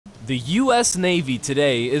The US Navy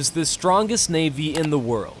today is the strongest navy in the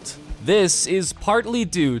world. This is partly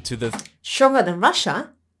due to the... Stronger than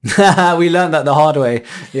Russia? We learned that the hard way.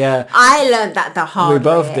 Yeah. I learned that the hard way. We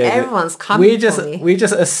both did. Everyone's coming for me. We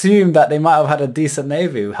just assumed that they might have had a decent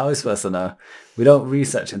navy. How are we supposed to know? We don't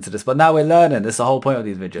research into this. But now we're learning. That's the whole point of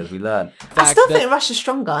these videos. We learn. I still think Russia's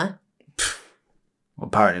stronger. Well,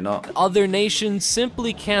 apparently not. Other nations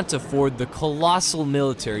simply can't afford the colossal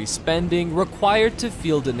military spending required to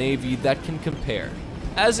field a navy that can compare.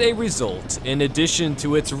 As a result, in addition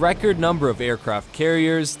to its record number of aircraft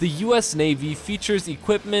carriers, the US Navy features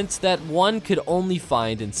equipment that one could only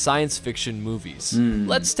find in science fiction movies.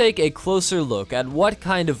 Let's take a closer look at what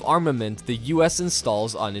kind of armament the US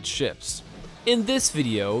installs on its ships. In this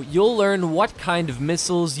video, you'll learn what kind of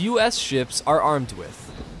missiles US ships are armed with.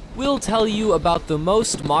 We'll tell you about the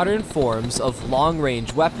most modern forms of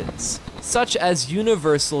long-range weapons, such as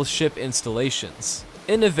universal ship installations,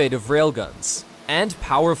 innovative railguns, and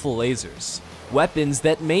powerful lasers, weapons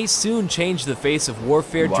that may soon change the face of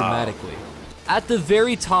warfare dramatically. At the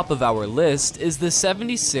very top of our list is the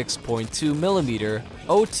 76.2mm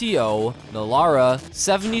OTO Nalara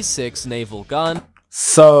 76 naval gun.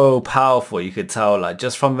 So powerful, you could tell, like,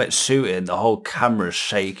 just from it shooting, the whole camera's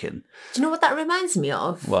shaking. Do you know what that reminds me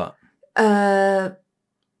of? What? Back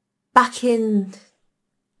in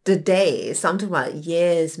the day, something like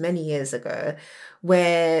many years ago,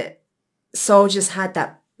 where soldiers had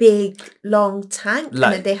that big long tank and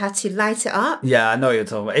then they had to light it up. Yeah, I know what you're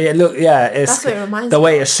talking about. Yeah, look, yeah, it's that's what it reminds the me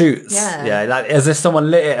way of. It shoots. Yeah, like as if someone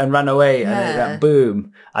lit it and ran away and it went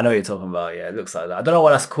boom. I know what you're talking about. Yeah, it looks like that. I don't know what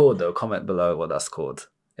that's called though. Comment below what that's called.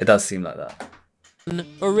 It does seem like that.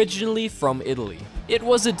 Originally from Italy. It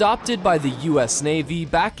was adopted by the US Navy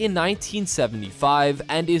back in 1975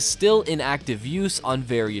 and is still in active use on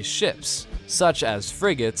various ships, such as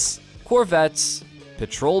frigates, corvettes,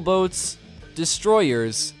 patrol boats,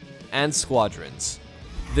 destroyers, and squadrons.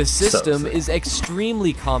 The system is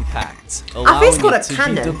extremely compact, allowing it to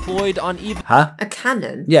be deployed on even... A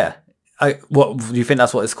cannon? Yeah. What do you think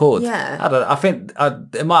that's what it's called? Yeah. I don't know. I think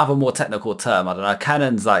it might have a more technical term. I don't know. A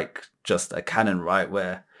cannon's like just a cannon, right?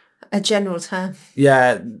 Where... A general term.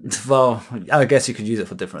 Yeah. Well, I guess you could use it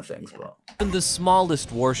for different things, but... Even the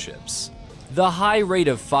smallest warships. The high rate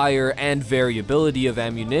of fire and variability of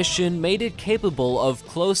ammunition made it capable of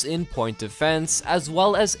close-in point defense as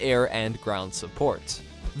well as air and ground support.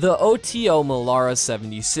 The OTO Melara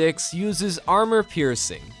 76 uses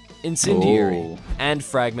armor-piercing, incendiary, and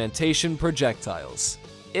fragmentation projectiles.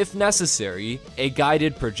 If necessary, a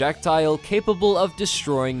guided projectile capable of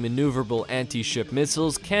destroying maneuverable anti-ship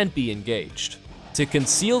missiles can be engaged. To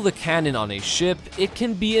conceal the cannon on a ship, it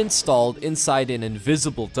can be installed inside an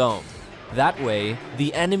invisible dome. That way,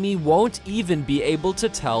 the enemy won't even be able to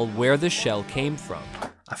tell where the shell came from.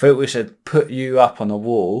 I think we should put you up on a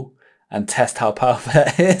wall and test how powerful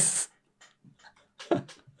that is.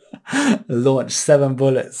 Launch 7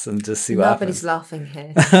 bullets and just see what happens. Nobody's laughing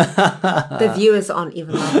here. The viewers aren't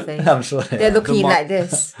even laughing. I'm sure they're looking at you like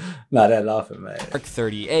this. No, they're laughing, mate. Mark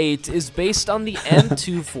 38 is based on the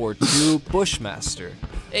M242 Bushmaster,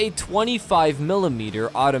 a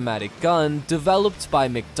 25mm automatic gun developed by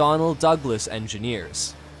McDonnell Douglas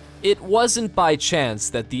engineers. It wasn't by chance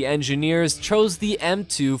that the engineers chose the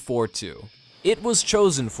M242. It was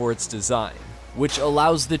chosen for its design, which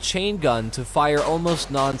allows the chain gun to fire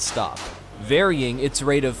almost non-stop, varying its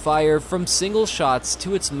rate of fire from single shots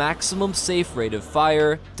to its maximum safe rate of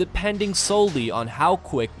fire, depending solely on how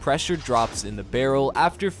quick pressure drops in the barrel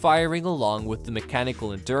after firing along with the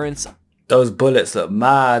mechanical endurance. Those bullets look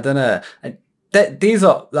mad, don't they? And these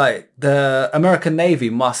are like, the American Navy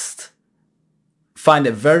must find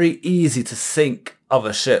it very easy to sink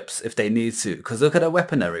other ships if they need to, because look at the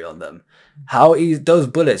weaponry on them. How easy those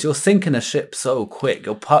bullets, you're sinking a ship so quick.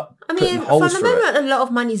 You're I mean, from the moment it. a lot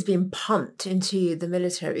of money is being pumped into the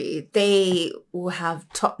military, they will have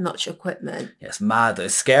top-notch equipment. Yeah, it's mad.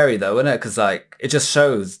 It's scary though, isn't it? Because like, it just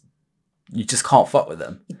shows you just can't fuck with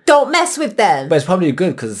them. Don't mess with them. But it's probably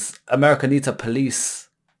good because America needs a police.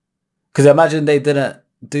 Because imagine they didn't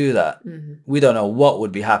do that. We don't know what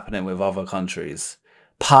would be happening with other countries.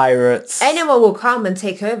 Pirates. Anyone will come and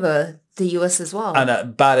take over the US as well.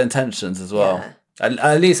 And bad intentions as well. Yeah.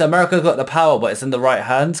 At least America's got the power, but it's in the right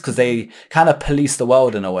hands because they kind of police the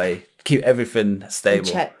world in a way. Keep everything stable.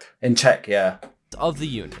 In check, yeah. Of the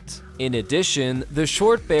unit. In addition, the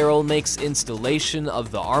short barrel makes installation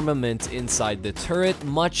of the armament inside the turret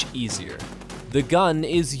much easier. The gun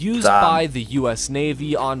is used by the US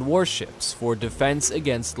Navy on warships for defense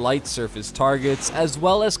against light surface targets as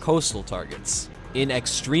well as coastal targets. In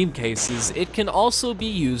extreme cases, it can also be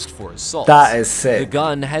used for assault. That is sick. The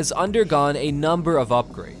gun has undergone a number of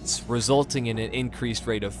upgrades, resulting in an increased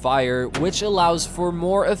rate of fire, which allows for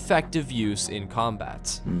more effective use in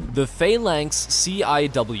combat. The Phalanx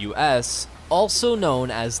CIWS, also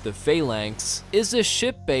known as the Phalanx, is a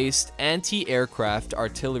ship-based anti-aircraft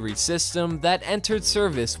artillery system that entered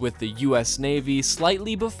service with the US Navy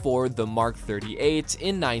slightly before the Mark 38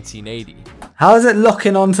 in 1980. How is it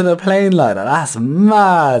locking onto the plane like that? That's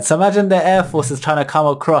mad. So imagine the Air Force is trying to come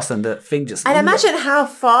across and the thing just... And imagine how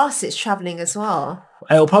fast it's travelling as well.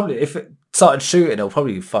 It'll probably, if it started shooting, it'll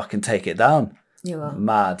probably fucking take it down. Yeah.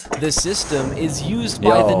 Mad. The system is used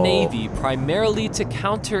by the Navy primarily to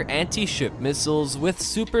counter anti-ship missiles with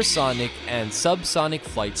supersonic and subsonic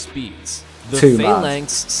flight speeds. The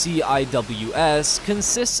Phalanx CIWS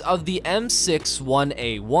consists of the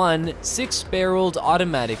M61A1 6-barreled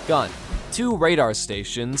automatic gun, 2 radar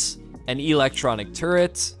stations, an electronic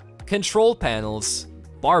turret, control panels,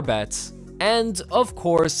 barbettes, and, of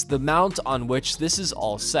course, the mount on which this is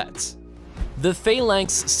all set. The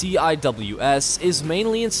Phalanx CIWS is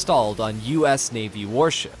mainly installed on US Navy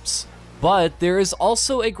warships, but there is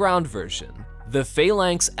also a ground version, the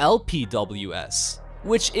Phalanx LPWS,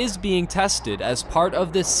 which is being tested as part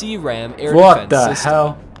of the CRAM air defense system. What the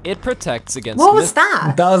hell? It protects against... What was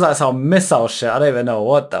that? That was like some missile shit. I don't even know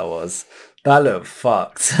what that was. That looked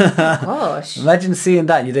fucked. Oh, gosh. Imagine seeing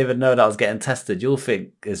that and you didn't even know that was getting tested. You'll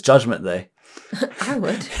think it's Judgment Day. I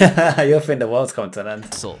would. You'll think the world's coming to an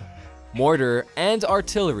end. Mortar, and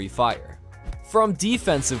artillery fire. From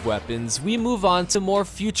defensive weapons, we move on to more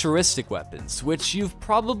futuristic weapons, which you've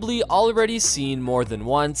probably already seen more than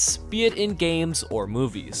once, be it in games or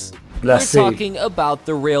movies. We're talking about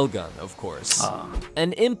the railgun, of course.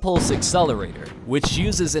 An impulse accelerator, which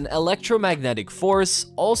uses an electromagnetic force,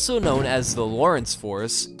 also known as the Lorentz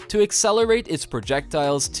force, to accelerate its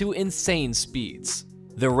projectiles to insane speeds.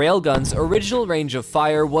 The railgun's original range of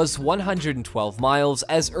fire was 112 miles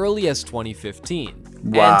as early as 2015.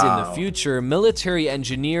 Wow. And in the future, military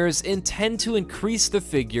engineers intend to increase the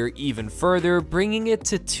figure even further, bringing it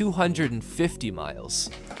to 250 miles.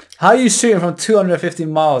 How are you shooting from 250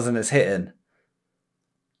 miles and it's hitting?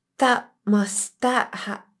 That's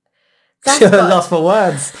lost for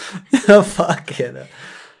words. Fucking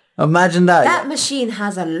imagine that. That machine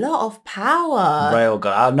has a lot of power.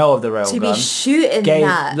 Railgun. I know of the railgun. To be shooting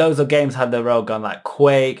that. Loads of games have the railgun, like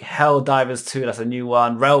Quake, Helldivers 2, that's a new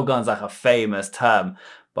one. Railgun's like a famous term.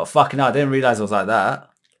 But fucking hell, I didn't realise it was like that.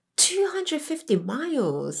 250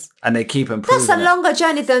 miles. And they keep improving. That's a longer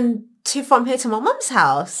journey than from here to my mum's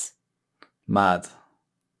house. Mad.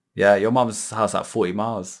 Yeah, your mum's house at 40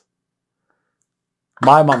 miles.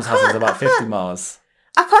 My mum's house is about 50 miles.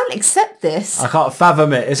 I can't accept this. I can't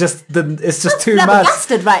fathom it. It's just too mad. I'm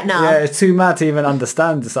flabbergasted right now. Yeah, it's too mad to even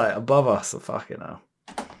understand. It's like above us. So fucking hell.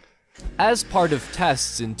 As part of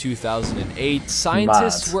tests in 2008,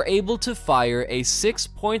 scientists were able to fire a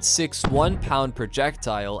 6.61 pound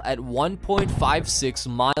projectile at 1.56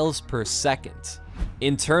 miles per second.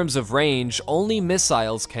 In terms of range, only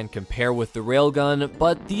missiles can compare with the railgun,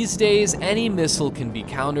 but these days any missile can be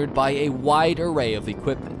countered by a wide array of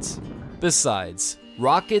equipment. Besides,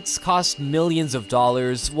 rockets cost millions of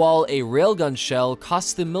dollars, while a railgun shell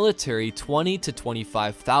costs the military $20,000 to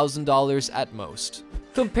 $25,000 at most.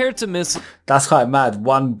 Compared to missiles... That's quite mad.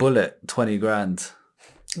 One bullet, 20 grand.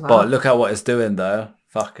 Wow. But look at what it's doing though.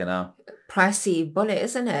 Fucking hell. Pricey bullet,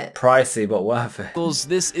 isn't it? Pricey, but worth it.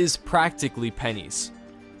 This is practically pennies.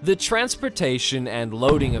 The transportation and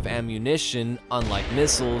loading of ammunition, unlike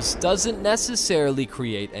missiles, doesn't necessarily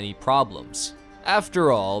create any problems.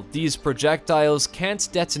 After all, these projectiles can't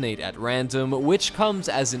detonate at random, which comes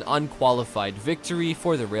as an unqualified victory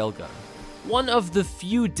for the railgun. One of the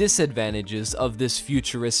few disadvantages of this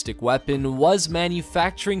futuristic weapon was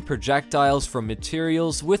manufacturing projectiles from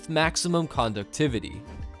materials with maximum conductivity.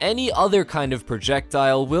 Any other kind of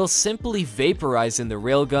projectile will simply vaporize in the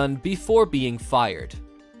railgun before being fired.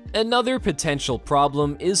 Another potential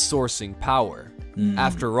problem is sourcing power.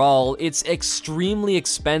 After all, it's extremely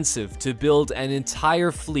expensive to build an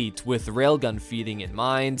entire fleet with railgun feeding in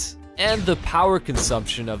mind, and the power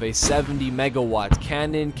consumption of a 70 megawatt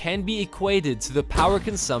cannon can be equated to the power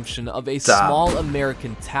consumption of a small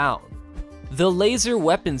American town. The laser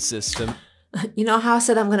weapon system... You know how I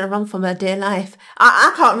said I'm going to run for my dear life?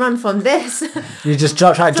 I can't run from this. You just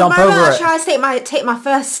try to jump over it. I try to take my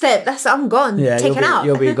first step. I'm gone. Yeah, taken out.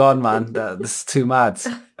 You'll be gone, man. This is too mad.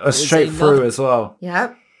 It was straight through as well.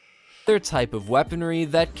 Yep. Another type of weaponry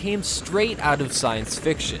that came straight out of science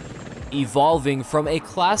fiction. evolving from a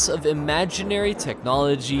class of imaginary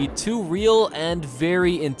technology to real and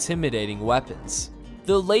very intimidating weapons.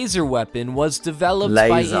 The laser weapon was developed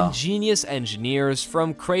by ingenious engineers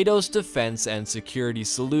from Kratos Defense and Security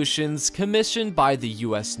Solutions commissioned by the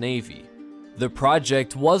US Navy. The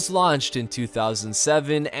project was launched in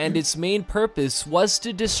 2007 and its main purpose was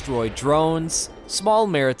to destroy drones, small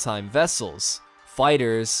maritime vessels,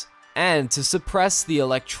 fighters, and to suppress the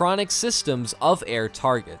electronic systems of air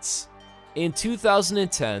targets. In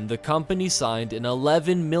 2010, the company signed an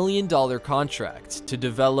 $11 million contract to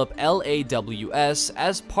develop LAWS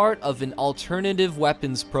as part of an alternative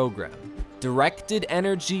weapons program, directed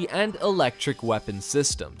energy and electric weapon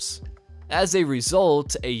systems. As a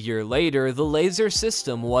result, a year later, the laser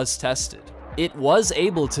system was tested. It was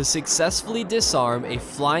able to successfully disarm a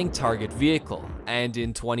flying target vehicle, and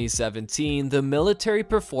in 2017, the military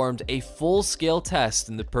performed a full-scale test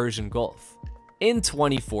in the Persian Gulf. In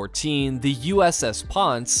 2014, the USS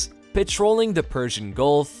Ponce, patrolling the Persian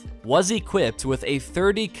Gulf, was equipped with a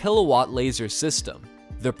 30-kilowatt laser system.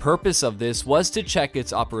 The purpose of this was to check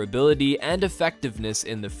its operability and effectiveness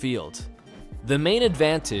in the field. The main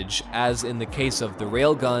advantage, as in the case of the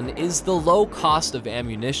railgun, is the low cost of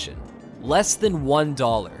ammunition, less than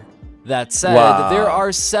 $1. That said, there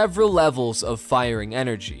are several levels of firing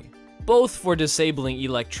energy, both for disabling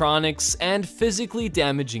electronics and physically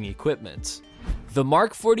damaging equipment. The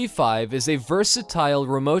Mark 45 is a versatile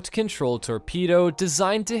remote-controlled torpedo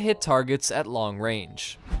designed to hit targets at long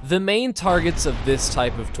range. The main targets of this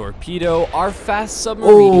type of torpedo are fast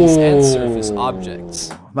submarines and surface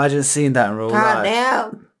objects. Imagine seeing that in real life.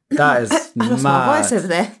 Damn. That is I lost my voice over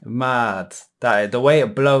there. Mad. The way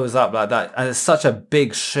it blows up like that, and it's such a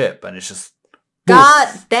big ship, and it's just... God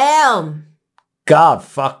damn. God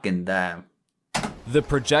fucking damn. The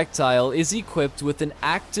projectile is equipped with an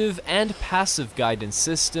active and passive guidance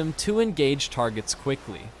system to engage targets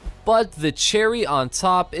quickly. But the cherry on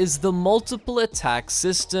top is the multiple attack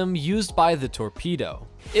system used by the torpedo.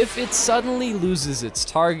 If it suddenly loses its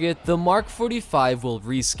target, the Mark 45 will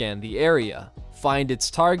rescan the area, find its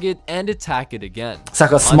target, and attack it again. It's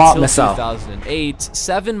like a smart missile. Until 2008,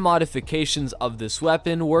 7 modifications of this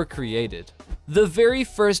weapon were created. The very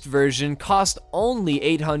first version cost only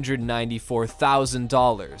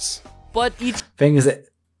 $894,000, but each thing is,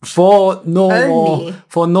 for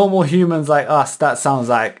normal humans like us, that sounds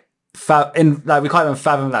like we can't even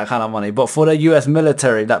fathom that kind of money. But for the US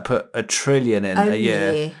military that put $1 trillion in a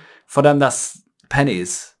year, for them that's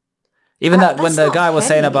pennies. Even when the guy was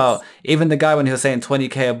saying about, even the guy when he was saying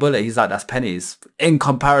 20k a bullet, he's like, that's pennies in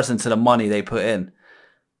comparison to the money they put in.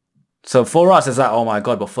 So for us, it's like, oh my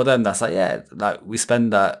God. But for them, that's like, yeah, like we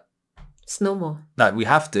spend that. It's normal. Like we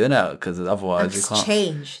have to, innit? Because otherwise you can't. It's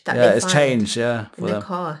change. It's change, yeah. In the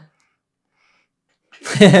car.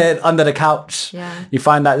 Under the couch. Yeah. You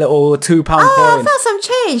find that little £2 coin. Oh, I found some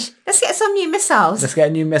change. Let's get some new missiles. Let's get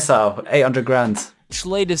a new missile. 800 grand. Each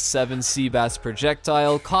latest 7 Seabass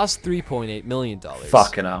projectile cost $3.8 million.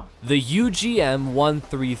 Fucking hell. The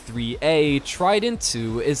UGM-133A Trident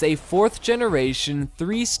II is a 4th generation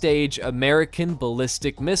 3-stage American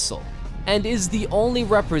ballistic missile, and is the only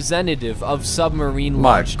representative of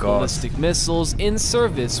submarine-launched ballistic missiles in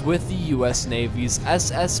service with the US Navy's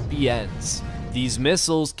SSBNs. These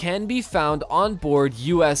missiles can be found on board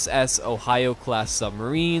USS Ohio-class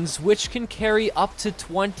submarines, which can carry up to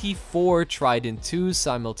 24 Trident IIs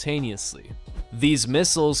simultaneously. These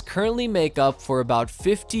missiles currently make up for about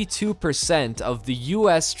 52% of the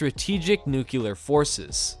US strategic nuclear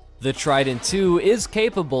forces. The Trident II is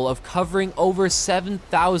capable of covering over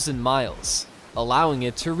 7,000 miles, allowing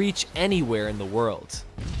it to reach anywhere in the world.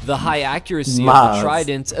 The high accuracy of the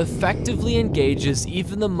Trident effectively engages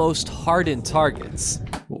even the most hardened targets.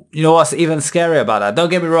 You know what's even scary about that? Don't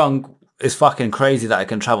get me wrong, it's fucking crazy that it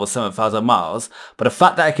can travel 7,000 miles, but the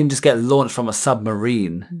fact that it can just get launched from a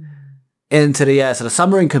submarine into the air, so the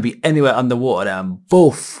submarine could be anywhere underwater and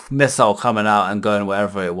boof, missile coming out and going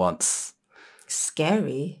wherever it wants.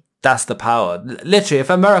 Scary. That's the power. Literally,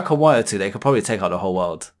 if America wanted to, they could probably take out the whole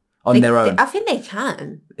world. On their own. I think they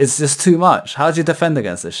can. It's just too much. How do you defend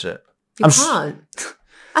against this shit? You can't.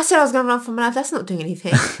 I said I was going to run for my life. That's not doing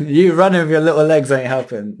anything. You running with your little legs ain't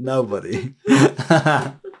helping nobody.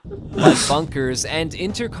 Like bunkers and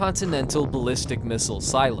intercontinental ballistic missile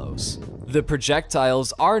silos, the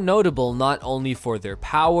projectiles are notable not only for their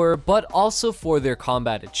power, but also for their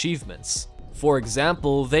combat achievements. For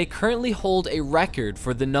example, they currently hold a record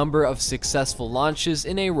for the number of successful launches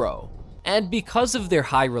in a row. And because of their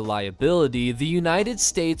high reliability, the United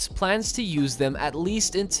States plans to use them at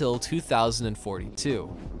least until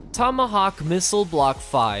 2042. Tomahawk Missile Block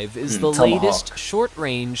 5 is the latest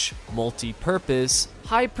short-range, multi-purpose,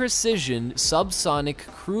 high-precision subsonic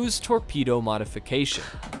cruise torpedo modification.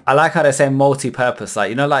 I like how they say multi-purpose. Like,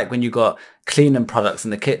 you know, like when you got cleaning products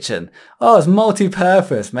in the kitchen. Oh, it's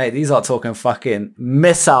multi-purpose, mate. These are talking fucking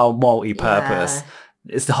missile multi-purpose.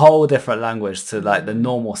 Yeah. It's the whole different language to like the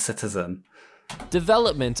normal citizen.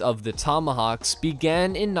 Development of the Tomahawks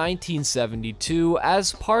began in 1972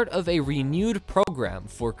 as part of a renewed program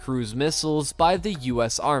for cruise missiles by the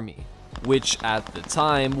US Army, which at the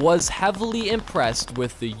time was heavily impressed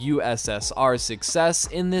with the USSR's success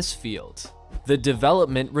in this field. The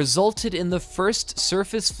development resulted in the first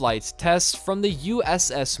surface flight test from the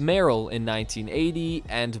USS Merrill in 1980,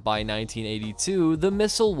 and by 1982 the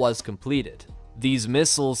missile was completed. These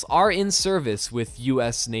missiles are in service with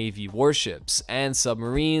US Navy warships and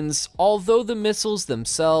submarines, although the missiles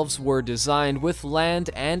themselves were designed with land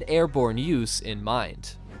and airborne use in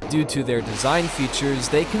mind. Due to their design features,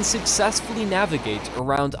 they can successfully navigate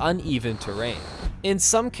around uneven terrain. In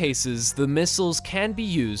some cases, the missiles can be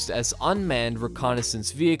used as unmanned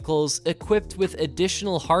reconnaissance vehicles equipped with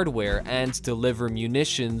additional hardware and deliver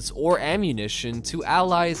munitions or ammunition to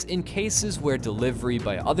allies in cases where delivery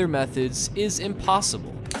by other methods is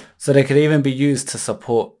impossible. So they could even be used to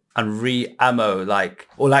support and re-ammo,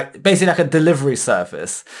 or basically like a delivery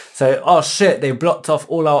service. So, oh shit, they blocked off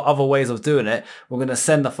all our other ways of doing it. We're going to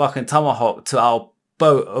send the fucking Tomahawk to our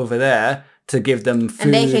boat over there to give them food,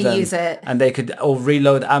 and they can use it, and they could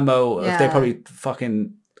reload ammo. If they probably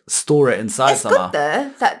fucking store it inside somehow. It's good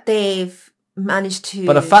though that they've managed to.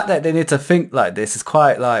 But the fact that they need to think like this is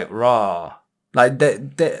quite like raw. Like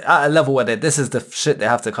they're at a level where this is the shit they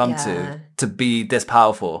have to come to be this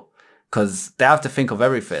powerful, because they have to think of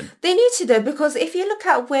everything. They need to though, because if you look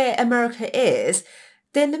at where America is,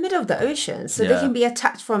 they're in the middle of the ocean, so they can be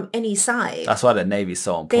attacked from any side. That's why the Navy's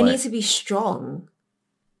so on point. They need to be strong.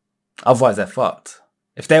 Otherwise, they're fucked.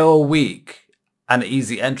 If they're all weak and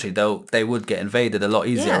easy entry, they would get invaded a lot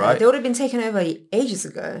easier, right? They would have been taken over ages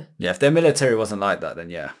ago. Yeah, if their military wasn't like that, then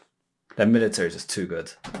yeah. Their military is just too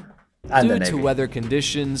good. And due to weather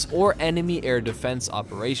conditions or enemy air defense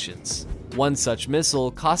operations. One such missile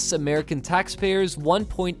costs American taxpayers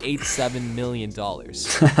 $1.87 million.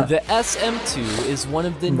 The SM-2 is one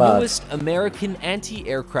of the newest American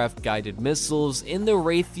anti-aircraft guided missiles in the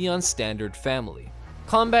Raytheon Standard family.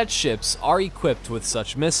 Combat ships are equipped with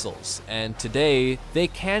such missiles, and today they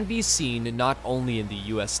can be seen not only in the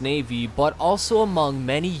US Navy but also among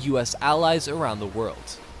many US allies around the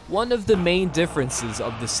world. One of the main differences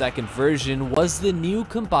of the second version was the new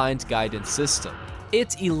combined guidance system.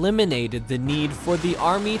 It eliminated the need for the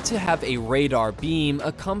Army to have a radar beam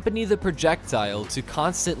accompany the projectile to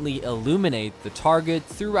constantly illuminate the target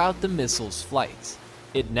throughout the missile's flight.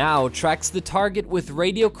 It now tracks the target with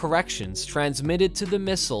radio corrections transmitted to the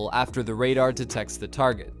missile after the radar detects the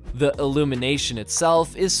target. The illumination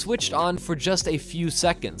itself is switched on for just a few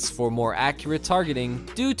seconds for more accurate targeting,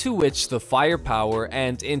 due to which the firepower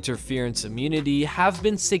and interference immunity have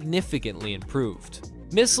been significantly improved.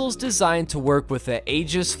 Missiles designed to work with the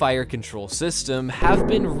Aegis fire control system have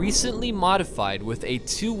been recently modified with a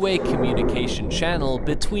two-way communication channel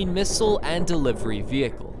between missile and delivery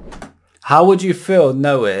vehicle. How would you feel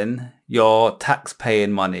knowing your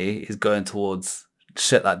tax-paying money is going towards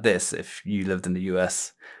shit like this if you lived in the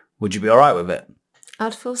US? Would you be alright with it?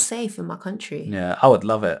 I'd feel safe in my country. Yeah, I would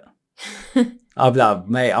love it. I'd be like,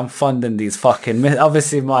 mate, I'm funding these fucking...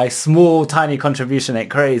 Obviously, my small, tiny contribution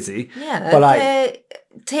ain't crazy. Yeah, but like...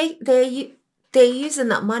 They're using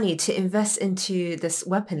that money to invest into this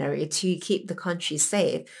weaponry to keep the country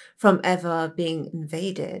safe from ever being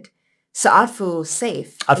invaded. So I'd feel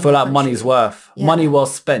safe. I'd feel like money's worth. Yeah. Money well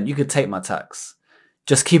spent. You could take my tax.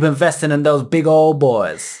 Just keep investing in those big old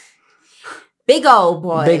boys. Big old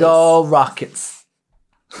boys. Big old rockets.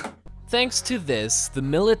 Thanks to this, the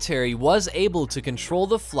military was able to control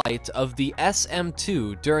the flight of the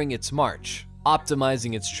SM-2 during its march,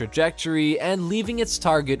 optimizing its trajectory and leaving its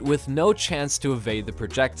target with no chance to evade the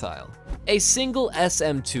projectile. A single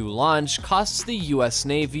SM-2 launch costs the US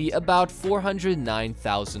Navy about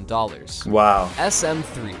 $409,000. Wow.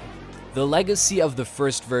 SM-3, the legacy of the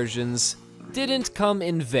first versions, didn't come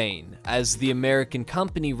in vain, as the American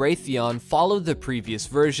company Raytheon followed the previous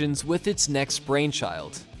versions with its next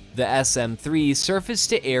brainchild, the SM-3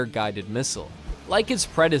 surface-to-air guided missile. Like its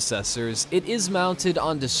predecessors, it is mounted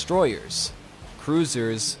on destroyers,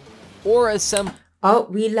 cruisers, or assembled. Oh,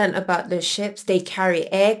 we learned about the ships. They carry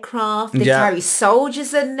aircraft. They carry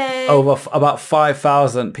soldiers in there. Over about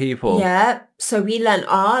 5,000 people. Yeah. So we learned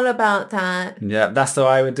all about that. Yeah, that's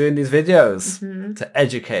why we're doing these videos. To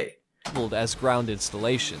educate. as ground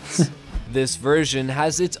installations. This version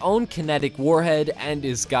has its own kinetic warhead and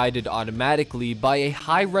is guided automatically by a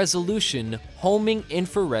high-resolution homing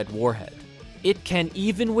infrared warhead. It can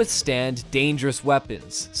even withstand dangerous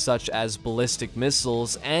weapons, such as ballistic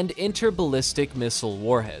missiles and interballistic missile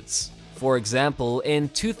warheads. For example, in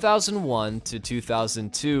 2001 to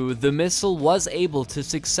 2002, the missile was able to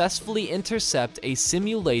successfully intercept a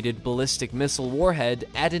simulated ballistic missile warhead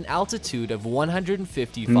at an altitude of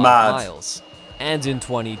 155 miles. And in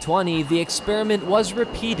 2020, the experiment was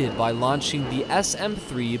repeated by launching the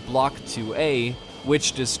SM-3 Block 2A,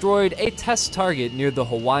 which destroyed a test target near the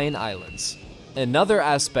Hawaiian Islands. Another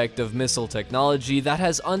aspect of missile technology that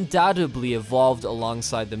has undoubtedly evolved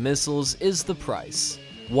alongside the missiles is the price.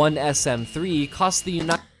 One SM-3 cost the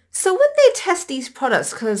United... So when they test these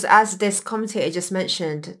products, because as this commentator just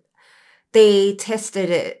mentioned, they tested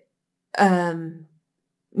it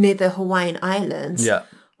near the Hawaiian Islands. Yeah.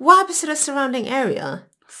 What happens to the surrounding area?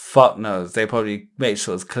 Fuck knows. They probably make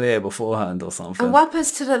sure it's clear beforehand or something. And what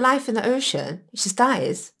happens to the life in the ocean? It just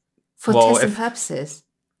dies for testing purposes.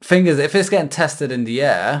 Thing is, if it's getting tested in the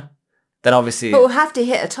air, then obviously... But we'll have to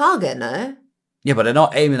hit a target, no? Yeah, but they're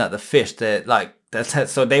not aiming at the fish. They're like...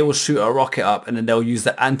 So they will shoot a rocket up and then they'll use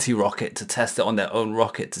the anti-rocket to test it on their own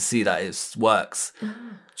rocket to see that it works. Do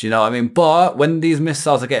you know what I mean? But when these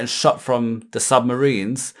missiles are getting shot from the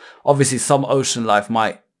submarines, obviously some ocean life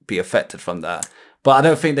might be affected from that. But I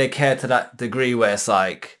don't think they care to that degree where it's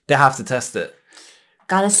like, they have to test it.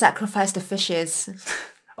 Gotta sacrifice the fishes.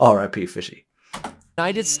 R.I.P. fishy.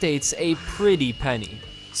 United States a pretty penny,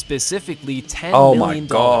 specifically $10 million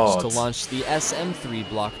to launch the SM-3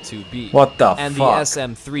 Block 2B. What the and fuck? The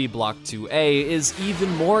SM-3 Block 2A is even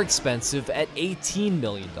more expensive at $18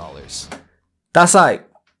 million. That's like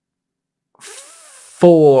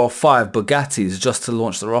 4 or 5 Bugattis just to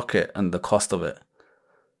launch the rocket and the cost of it.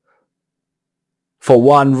 For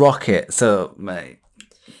one rocket, so mate.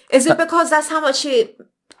 Is it because that's how much it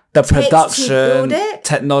the takes production, to build it?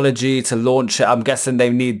 technology to launch it? I'm guessing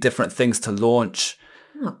they need different things to launch.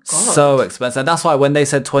 Oh, God. So expensive. And that's why when they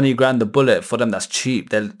said 20 grand a bullet, for them that's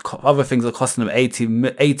cheap. Other things are costing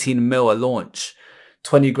them 18 mil a launch.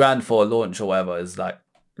 20 grand for a launch or whatever is like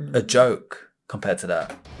a joke compared to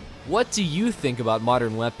that. What do you think about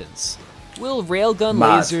modern weapons? Will railgun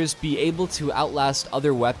Mad. lasers be able to outlast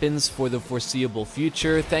other weapons for the foreseeable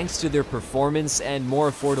future thanks to their performance and more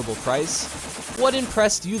affordable price? What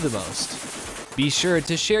impressed you the most? Be sure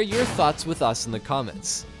to share your thoughts with us in the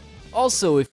comments. Also, if